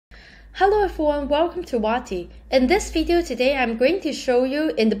Hello everyone, welcome to Wati. In this video today, I'm going to show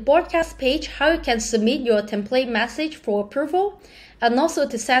you in the broadcast page how you can submit your template message for approval and also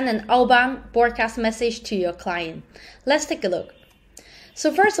to send an outbound broadcast message to your client. Let's take a look.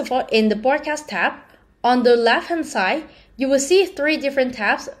 So first of all, in the broadcast tab, on the left hand side, you will see three different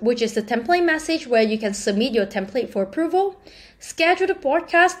tabs, which is the template message where you can submit your template for approval. Schedule the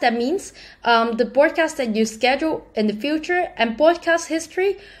broadcast, that means the broadcast that you schedule in the future, and broadcast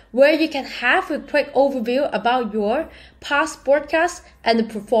history, where you can have a quick overview about your past broadcast and the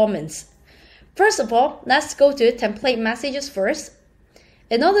performance. First of all, let's go to template messages first.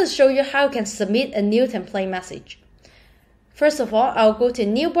 In order to show you how you can submit a new template message. First of all, I'll go to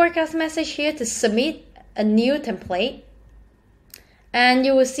new broadcast message here to submit a new template. And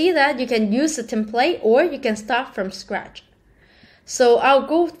you will see that you can use the template or you can start from scratch. So I'll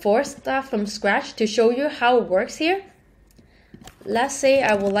go for start from scratch to show you how it works here. Let's say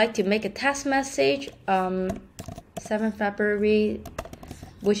I would like to make a test message, 7 February,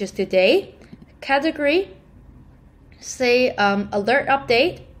 which is today. Category, say alert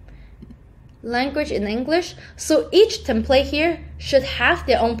update, language in English. So each template here should have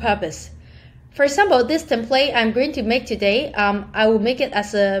their own purpose. For example, this template I'm going to make today, I will make it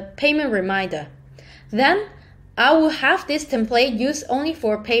as a payment reminder. Then I will have this template used only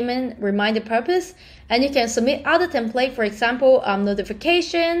for payment reminder purpose, and you can submit other template, for example,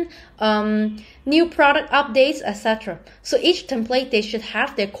 notification, new product updates, etc. So each template, they should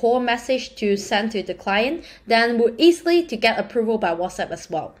have their core message to send to the client, then will easily to get approval by WhatsApp as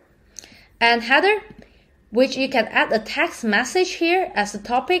well. And header, which you can add a text message here as a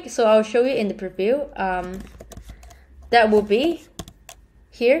topic. So I'll show you in the preview. That will be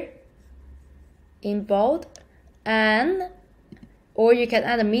here in bold, and or you can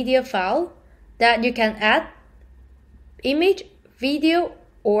add a media file that you can add image, video,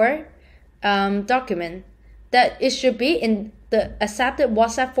 or document. That it should be in the accepted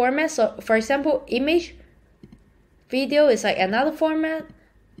WhatsApp format. So for example, image, video is like another format,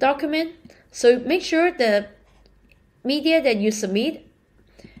 document. So make sure the media that you submit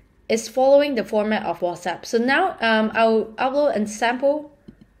is following the format of WhatsApp. So now I'll upload a sample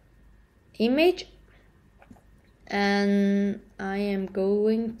image, and I am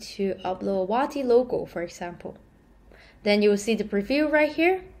going to upload a Wati logo, for example. Then you will see the preview right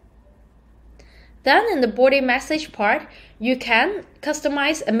here. Then in the body message part, you can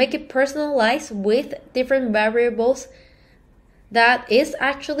customize and make it personalized with different variables that is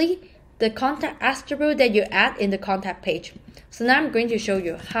actually the contact attribute that you add in the contact page. So now I'm going to show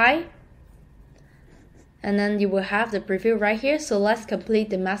you hi, and then you will have the preview right here. So let's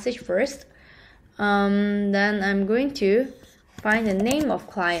complete the message first. Then I'm going to find the name of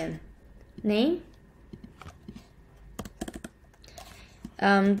client. Name.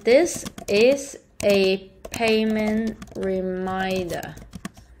 This is a payment reminder.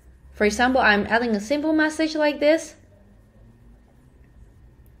 For example, I'm adding a simple message like this.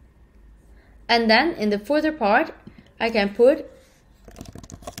 And then in the footer part, I can put,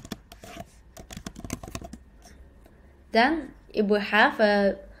 then it will have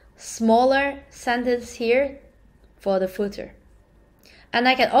a smaller sentence here for the footer. And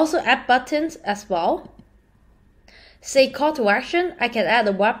I can also add buttons as well. Say call to action, I can add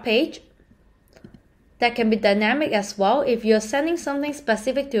a web page that can be dynamic as well if you're sending something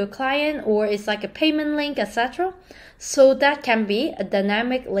specific to a client or it's like a payment link, etc. So that can be a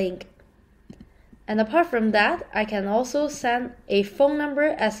dynamic link. And apart from that, I can also send a phone number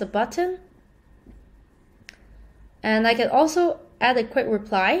as a button. And I can also add a quick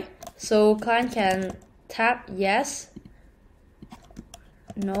reply. So client can tap yes,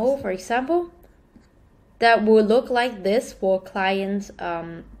 no, for example. That will look like this for client's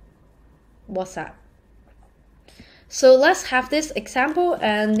WhatsApp. So let's have this example,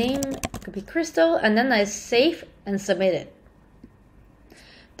 and name could be Crystal, and then I save and submit it.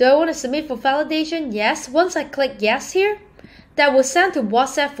 Do I want to submit for validation? Yes. Once I click yes here, that will send to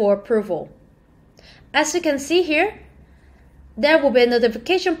WhatsApp for approval. As you can see here, there will be a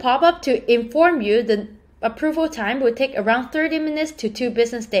notification pop-up to inform you the approval time will take around 30 minutes to 2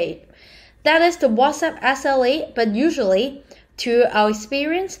 business days. That is the WhatsApp SLA, but usually, to our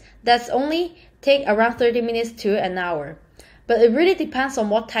experience, that's only take around 30 minutes to an hour. But it really depends on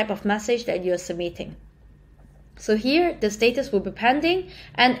what type of message that you're submitting. So here, the status will be pending,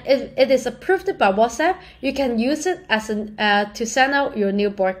 and if it is approved by WhatsApp, you can use it as to send out your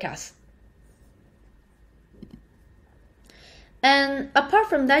new broadcast. And apart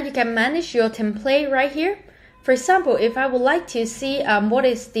from that, you can manage your template right here. For example, if I would like to see what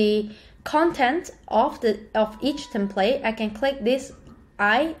is the content of each template, I can click this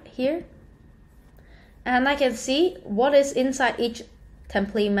I here, and I can see what is inside each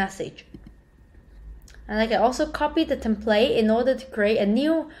template message. And I can also copy the template in order to create a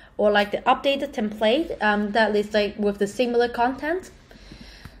new or like the updated template that is like with the similar content.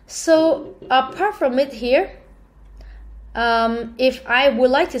 So apart from it here, if I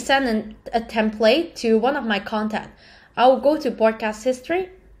would like to send a template to one of my contacts, I will go to broadcast history.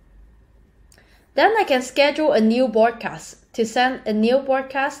 Then I can schedule a new broadcast to send a new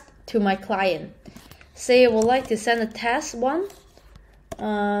broadcast to my client. Say I would like to send a test one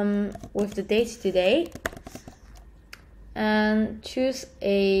with the date today, and choose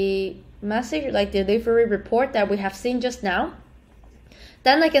a message like delivery report that we have seen just now.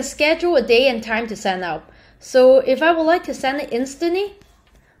 Then I can schedule a day and time to send out. So if I would like to send it instantly,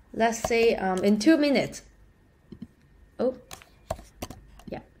 let's say in 2 minutes. Oh,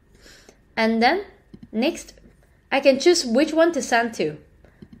 yeah. And then next, I can choose which one to send to.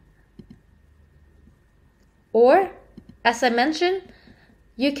 Or, as I mentioned,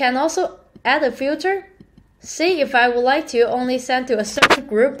 you can also add a filter. Say if I would like to only send to a certain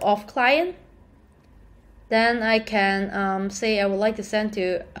group of clients, then I can say I would like to send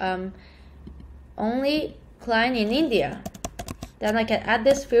to only client in India. Then I can add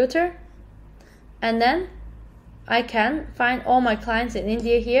this filter, and then I can find all my clients in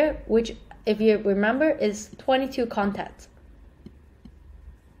India here, which if you remember is 22 contacts.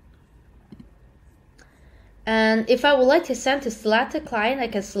 And if I would like to send to selected client, I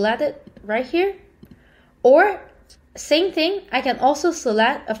can select it right here. Or same thing, I can also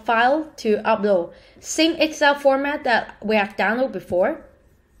select a file to upload. Same Excel format that we have downloaded before.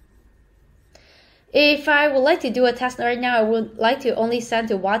 If I would like to do a test right now, I would like to only send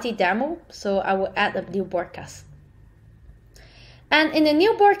to Wati demo, so I will add a new broadcast. And in the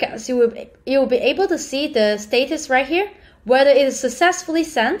new broadcast, you will be able to see the status right here, whether it is successfully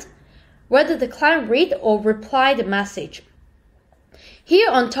sent, whether the client read or reply the message. Here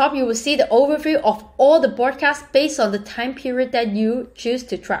on top, you will see the overview of all the broadcasts based on the time period that you choose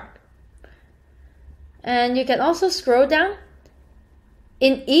to track. And you can also scroll down.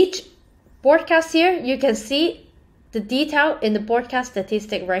 In each broadcast here, you can see the detail in the broadcast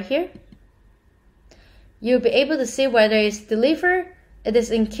statistic right here. You'll be able to see whether it's delivered, it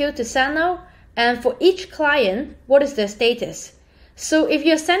is in queue to send out, and for each client, what is their status. So if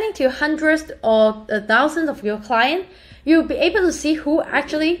you're sending to hundreds or thousands of your clients, you'll be able to see who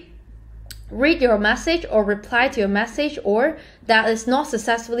actually read your message or reply to your message, or that is not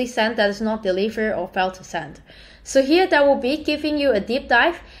successfully sent, that is not delivered or failed to send. So here that will be giving you a deep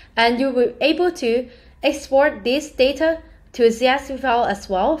dive, and you will be able to export this data to a CSV file as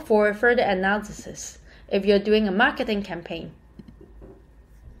well for further analysis if you're doing a marketing campaign.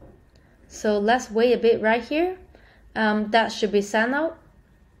 So let's wait a bit right here. That should be sent out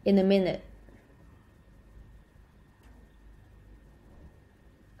in a minute.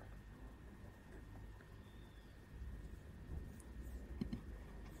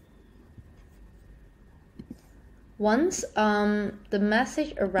 Once the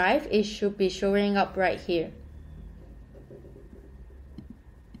message arrives, it should be showing up right here.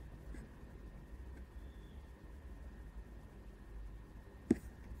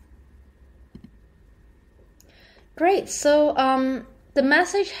 Great, so the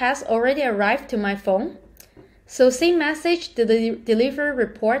message has already arrived to my phone. So same message, the delivery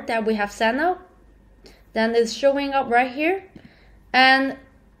report that we have sent out, then it's showing up right here. And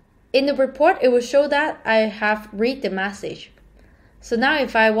in the report, it will show that I have read the message. So now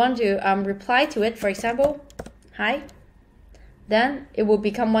if I want to reply to it, for example, hi, then it will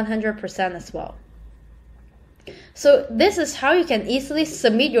become 100% as well. So this is how you can easily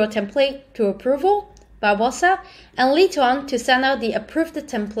submit your template to approval by WhatsApp, and later on to send out the approved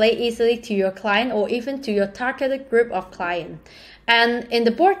template easily to your client or even to your targeted group of clients. And in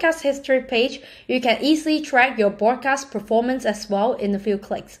the broadcast history page, you can easily track your broadcast performance as well in a few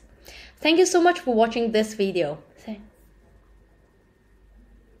clicks. Thank you so much for watching this video.